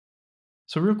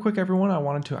So real quick everyone, I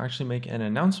wanted to actually make an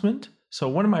announcement. So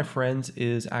one of my friends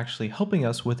is actually helping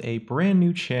us with a brand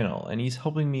new channel, and he's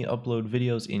helping me upload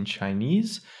videos in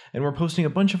Chinese, and we're posting a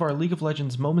bunch of our League of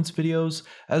Legends Moments videos,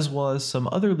 as well as some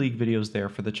other League videos there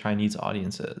for the Chinese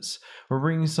audiences. We're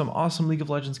bringing some awesome League of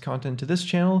Legends content to this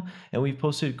channel, and we've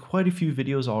posted quite a few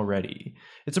videos already.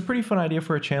 It's a pretty fun idea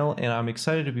for a channel, and I'm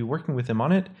excited to be working with him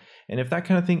on it, and if that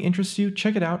kind of thing interests you,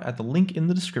 check it out at the link in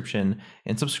the description,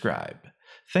 and subscribe.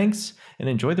 Thanks, and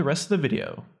enjoy the rest of the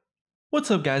video.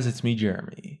 What's up guys, it's me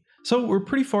Jeremy. So we're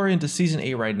pretty far into Season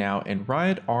 8 right now, and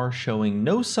Riot are showing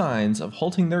no signs of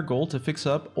halting their goal to fix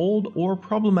up old or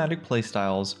problematic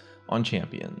playstyles on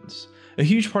champions. A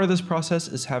huge part of this process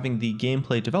is having the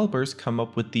gameplay developers come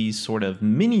up with these sort of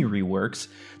mini reworks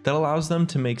that allows them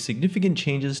to make significant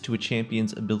changes to a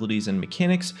champion's abilities and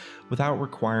mechanics without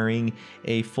requiring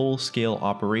a full-scale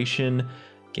operation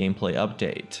gameplay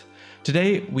update.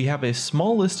 Today, we have a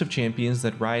small list of champions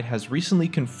that Riot has recently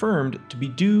confirmed to be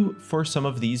due for some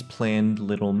of these planned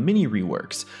little mini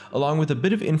reworks, along with a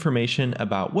bit of information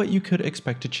about what you could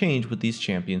expect to change with these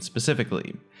champions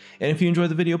specifically. And if you enjoyed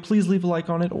the video, please leave a like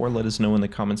on it or let us know in the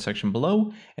comments section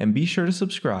below, and be sure to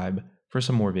subscribe for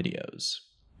some more videos.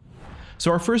 So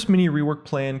our first mini rework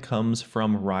plan comes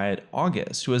from Riot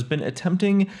August, who has been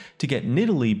attempting to get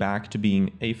Nidalee back to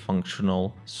being a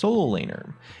functional solo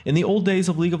laner. In the old days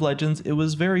of League of Legends, it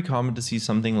was very common to see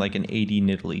something like an AD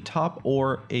Nidalee top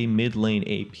or a mid lane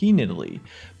AP Nidalee,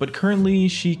 but currently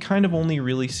she kind of only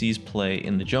really sees play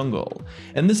in the jungle.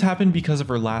 And this happened because of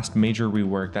her last major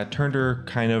rework that turned her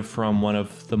kind of from one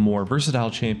of the more versatile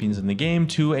champions in the game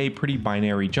to a pretty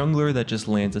binary jungler that just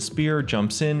lands a spear,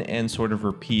 jumps in, and sort of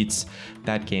repeats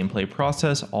that gameplay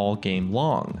process all game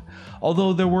long.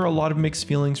 Although there were a lot of mixed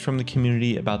feelings from the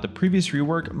community about the previous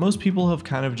rework, most people have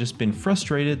kind of just been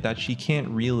frustrated that she can't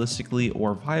realistically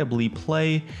or viably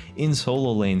play in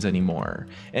solo lanes anymore.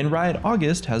 And Riot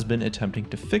August has been attempting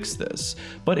to fix this,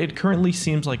 but it currently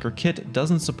seems like her kit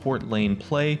doesn't support lane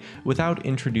play without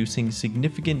introducing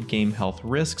significant game health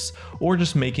risks or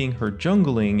just making her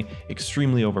jungling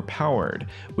extremely overpowered,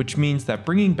 which means that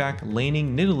bringing back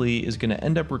laning Nidalee is going to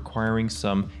end up requiring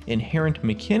some inherent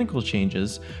mechanical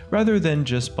changes rather than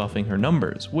just buffing her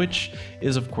numbers, which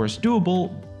is of course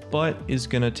doable, but is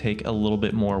gonna take a little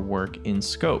bit more work in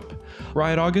scope.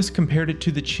 Riot August compared it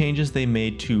to the changes they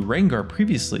made to Rengar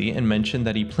previously and mentioned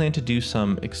that he planned to do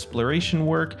some exploration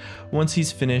work once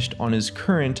he's finished on his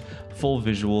current full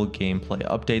visual gameplay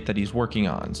update that he's working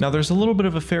on. Now there's a little bit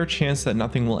of a fair chance that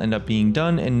nothing will end up being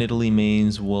done and Nidalee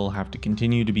mains will have to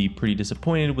continue to be pretty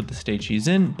disappointed with the state she's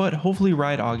in, but hopefully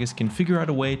Riot August can figure out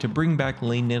a way to bring back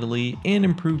lane Nidalee and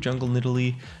improve jungle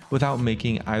Nidalee without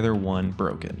making either one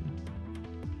broken.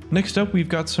 Next up, we've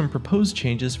got some proposed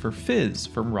changes for Fizz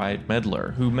from Riot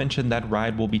Meddler, who mentioned that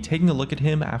Riot will be taking a look at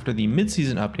him after the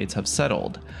mid-season updates have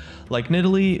settled. Like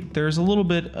Nidalee, there's a little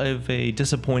bit of a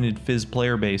disappointed Fizz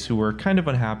player base who were kind of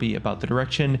unhappy about the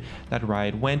direction that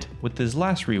Riot went with his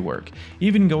last rework,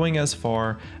 even going as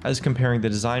far as comparing the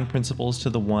design principles to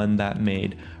the one that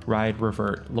made Riot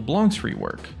revert LeBlanc's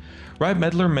rework. Riot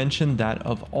Meddler mentioned that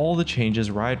of all the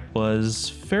changes, Riot was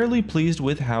fairly pleased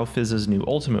with how Fizz's new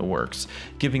ultimate works.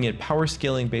 Giving it power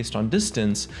scaling based on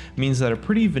distance means that a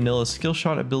pretty vanilla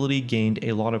skillshot ability gained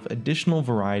a lot of additional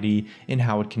variety in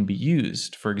how it can be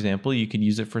used. For example, you could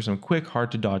use it for some quick,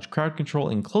 hard to dodge crowd control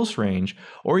in close range,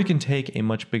 or you can take a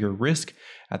much bigger risk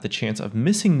at the chance of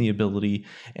missing the ability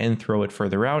and throw it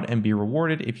further out and be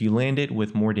rewarded if you land it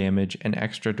with more damage and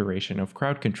extra duration of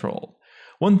crowd control.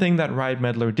 One thing that Riot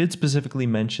Meddler did specifically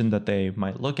mention that they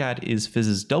might look at is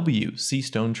Fizz's W,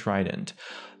 Seastone Trident,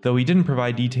 though he didn't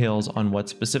provide details on what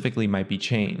specifically might be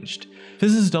changed.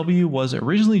 Fizz's W was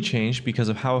originally changed because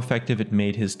of how effective it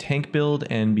made his tank build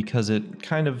and because it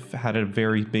kind of had a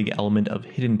very big element of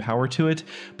hidden power to it,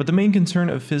 but the main concern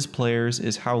of Fizz players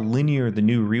is how linear the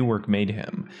new rework made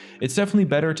him. It's definitely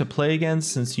better to play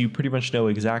against since you pretty much know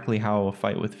exactly how a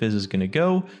fight with Fizz is going to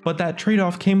go, but that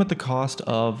trade-off came at the cost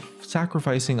of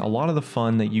sacrificing a lot of the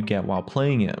fun that you get while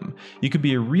playing him. You could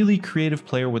be a really creative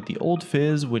player with the old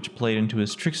Fizz, which played into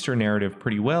his trickster narrative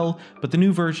pretty well, but the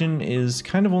new version is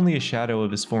kind of only a shadow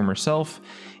of his former self,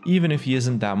 even if he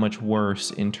isn't that much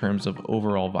worse in terms of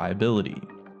overall viability.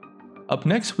 Up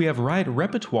next, we have Riot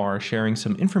Repertoire sharing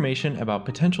some information about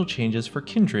potential changes for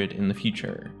Kindred in the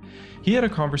future. He had a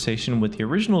conversation with the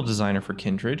original designer for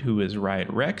Kindred, who is Riot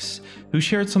Rex, who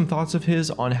shared some thoughts of his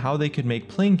on how they could make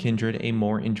playing Kindred a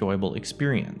more enjoyable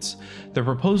experience. The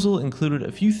proposal included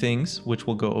a few things, which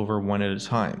we'll go over one at a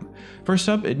time. First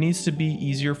up, it needs to be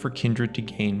easier for Kindred to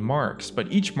gain marks,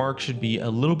 but each mark should be a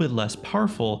little bit less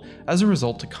powerful as a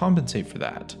result to compensate for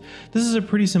that. This is a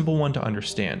pretty simple one to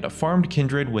understand. A farmed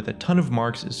Kindred with a ton of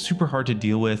marks is super hard to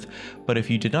deal with, but if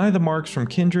you deny the marks from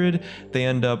Kindred, they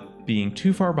end up being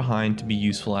too far behind to be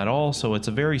useful at all, so it's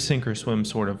a very sink or swim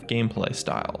sort of gameplay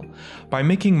style. By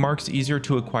making marks easier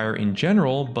to acquire in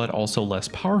general, but also less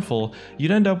powerful,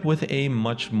 you'd end up with a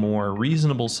much more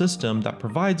reasonable system that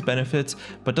provides benefits,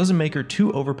 but doesn't make her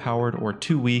too overpowered or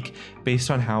too weak based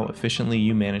on how efficiently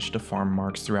you manage to farm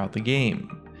marks throughout the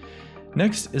game.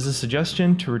 Next is a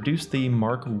suggestion to reduce the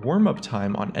mark warm-up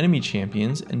time on enemy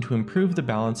champions and to improve the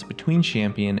balance between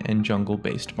champion and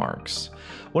jungle-based marks.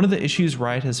 One of the issues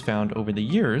Riot has found over the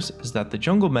years is that the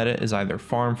jungle meta is either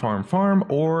farm, farm, farm,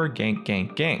 or gank,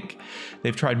 gank, gank.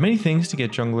 They've tried many things to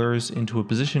get junglers into a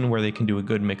position where they can do a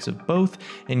good mix of both,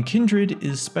 and Kindred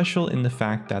is special in the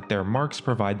fact that their marks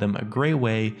provide them a great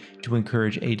way to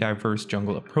encourage a diverse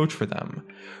jungle approach for them.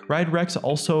 Riot Rex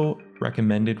also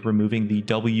recommended removing the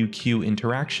WQ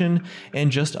interaction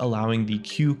and just allowing the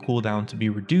Q cooldown to be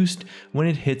reduced when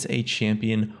it hits a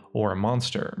champion or a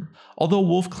monster. Although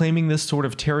Wolf claiming this sort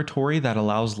of territory that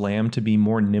allows Lamb to be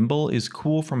more nimble is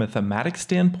cool from a thematic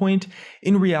standpoint,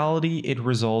 in reality it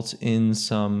results in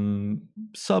some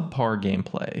subpar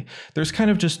gameplay. There's kind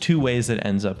of just two ways it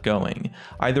ends up going.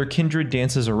 Either Kindred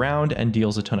dances around and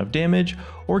deals a ton of damage,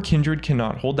 or Kindred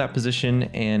cannot hold that position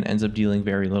and ends up dealing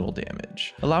very little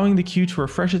damage. Allowing the Q to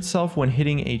refresh itself when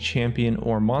hitting a champion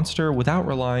or monster without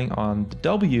relying on the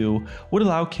W would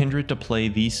allow Kindred to play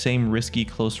the same risky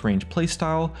close range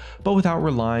playstyle, but without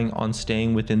relying on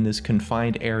staying within this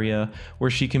confined area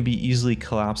where she can be easily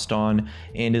collapsed on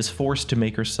and is forced to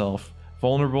make herself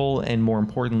vulnerable and, more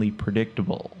importantly,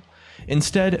 predictable.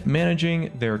 Instead,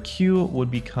 managing their Q would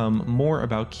become more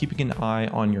about keeping an eye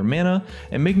on your mana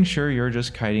and making sure you're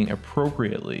just kiting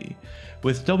appropriately.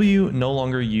 With W no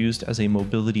longer used as a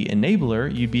mobility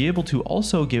enabler, you'd be able to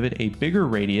also give it a bigger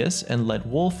radius and let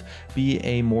Wolf be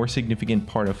a more significant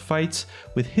part of fights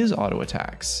with his auto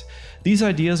attacks. These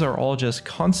ideas are all just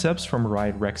concepts from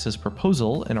Riot Rex's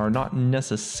proposal and are not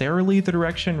necessarily the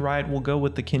direction Riot will go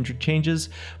with the Kindred changes,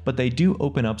 but they do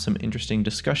open up some interesting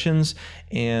discussions,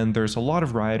 and there's a lot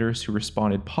of Rioters who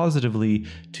responded positively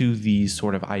to these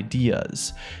sort of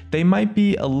ideas. They might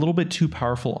be a little bit too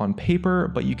powerful on paper,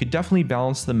 but you could definitely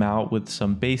balance them out with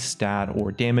some base stat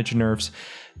or damage nerfs,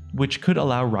 which could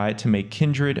allow Riot to make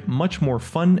Kindred much more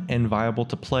fun and viable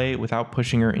to play without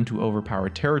pushing her into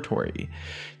overpowered territory.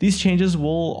 These changes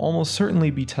will almost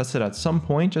certainly be tested at some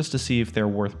point just to see if they're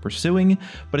worth pursuing,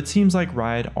 but it seems like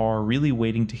Riot are really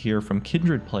waiting to hear from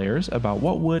Kindred players about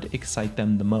what would excite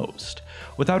them the most.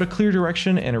 Without a clear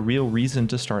direction and a real reason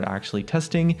to start actually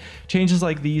testing, changes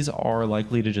like these are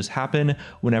likely to just happen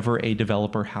whenever a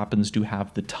developer happens to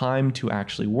have the time to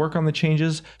actually work on the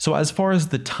changes. So as far as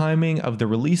the timing of the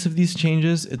release of these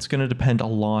changes, it's going to depend a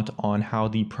lot on how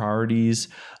the priorities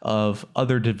of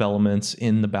other developments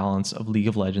in the balance of League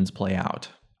of Legends play out.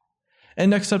 And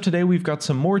next up today, we've got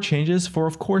some more changes for,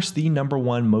 of course, the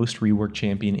 #1 most reworked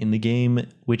champion in the game,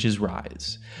 which is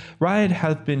Ryze. Riot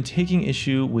have been taking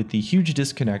issue with the huge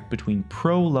disconnect between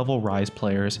pro-level Ryze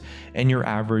players and your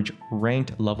average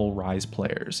ranked level Ryze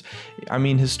players. I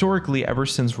mean, historically, ever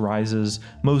since Ryze's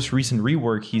most recent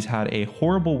rework, he's had a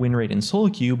horrible win rate in solo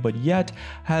queue, but yet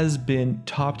has been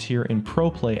top tier in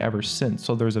pro play ever since,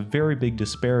 so there's a very big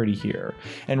disparity here.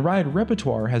 And Riot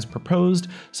Repertoire has proposed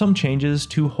some changes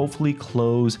to hopefully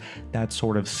close that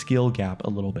sort of skill gap a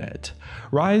little bit.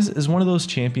 Ryze is one of those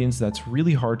champions that's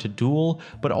really hard to duel,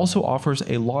 but also offers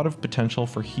a lot of potential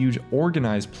for huge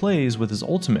organized plays with his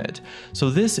ultimate, so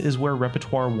this is where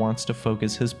Repertoire wants to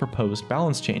focus his proposed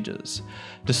balance changes.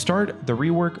 To start, the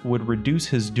rework would reduce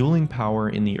his dueling power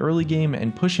in the early game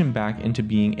and push him back into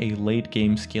being a late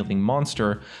game scaling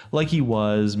monster like he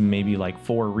was maybe like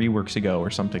 4 reworks ago or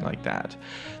something like that.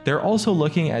 They're also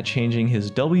looking at changing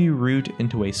his W route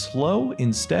into a slow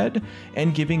instead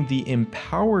and giving the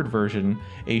empowered version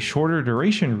a shorter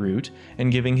duration route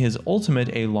and giving his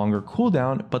ultimate a longer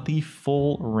cooldown but the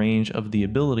full range of the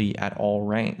ability at all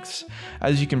ranks.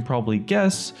 As you can probably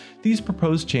guess, these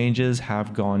proposed changes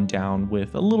have gone down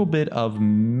with a little bit of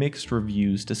mixed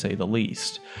reviews to say the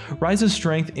least. Ryze's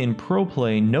strength in pro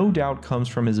play no doubt comes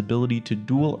from his ability to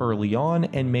duel early on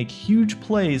and make huge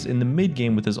plays in the mid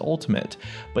game with his ultimate,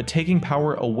 but taking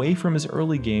power away from his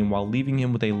early game while leaving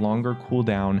him with a longer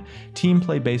cooldown team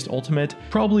play based ultimate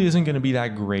probably isn't going to be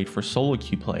that great for solo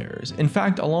queue players. In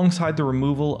fact, alongside the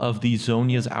removal of the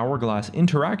Zhonya's hourglass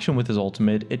interaction with his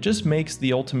ultimate, it just makes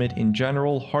the ultimate in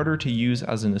general harder to use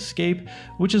as an escape,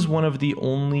 which is one of the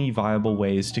only viable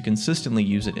ways to consistently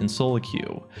use it in solo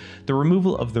queue. The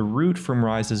removal of the root from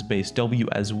Ryze's base W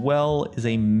as well is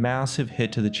a massive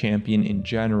hit to the champion in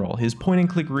general. His point and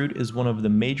click root is one of the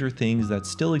major things that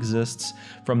still exists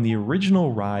from the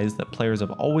original Ryze that players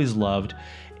have always loved,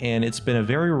 and it's been a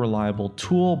very reliable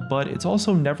tool, but it's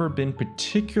also never been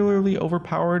particularly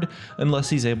overpowered unless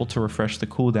he's able to refresh the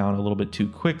cooldown a little bit too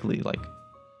quickly, like,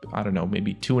 I don't know,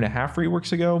 maybe 2.5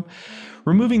 reworks ago.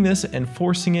 Removing this and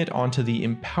forcing it onto the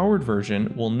empowered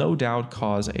version will no doubt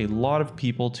cause a lot of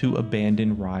people to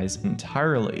abandon Ryze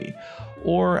entirely,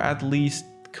 or at least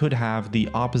could have the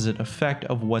opposite effect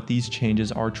of what these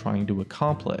changes are trying to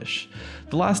accomplish.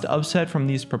 The last upset from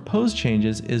these proposed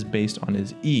changes is based on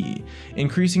his E.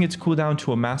 Increasing its cooldown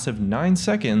to a massive 9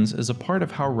 seconds is a part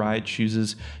of how Riot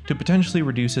chooses to potentially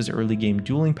reduce his early game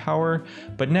dueling power,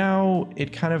 but now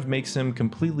it kind of makes him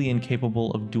completely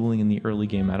incapable of dueling in the early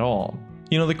game at all.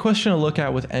 You know, the question to look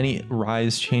at with any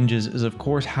Ryze changes is, of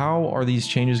course, how are these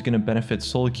changes going to benefit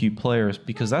solo queue players,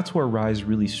 because that's where Ryze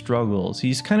really struggles.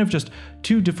 He's kind of just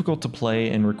too difficult to play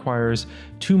and requires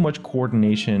too much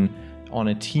coordination on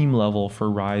a team level for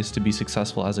Ryze to be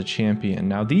successful as a champion.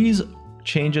 Now, these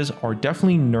changes are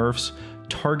definitely nerfs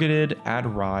targeted at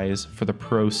Ryze for the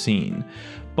pro scene,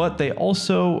 but they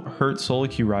also hurt solo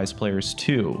queue Ryze players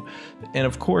too. And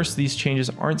of course, these changes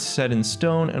aren't set in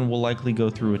stone and will likely go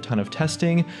through a ton of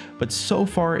testing, but so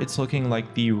far it's looking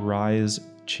like the Ryze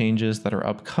changes that are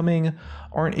upcoming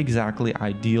aren't exactly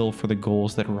ideal for the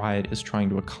goals that Riot is trying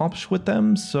to accomplish with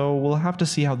them, so we'll have to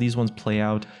see how these ones play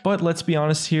out. But let's be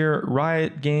honest here,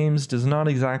 Riot Games does not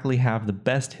exactly have the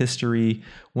best history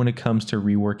when it comes to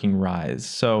reworking Ryze,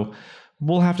 so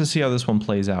we'll have to see how this one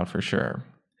plays out for sure.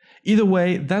 Either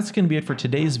way, that's going to be it for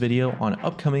today's video on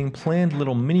upcoming planned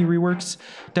little mini reworks.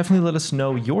 Definitely let us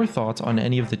know your thoughts on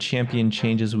any of the champion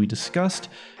changes we discussed,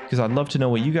 because I'd love to know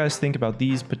what you guys think about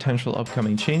these potential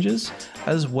upcoming changes,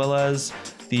 as well as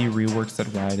the reworks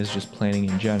that Riot is just planning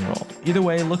in general. Either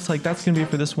way, looks like that's going to be it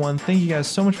for this one. Thank you guys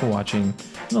so much for watching,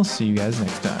 and I'll see you guys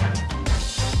next time.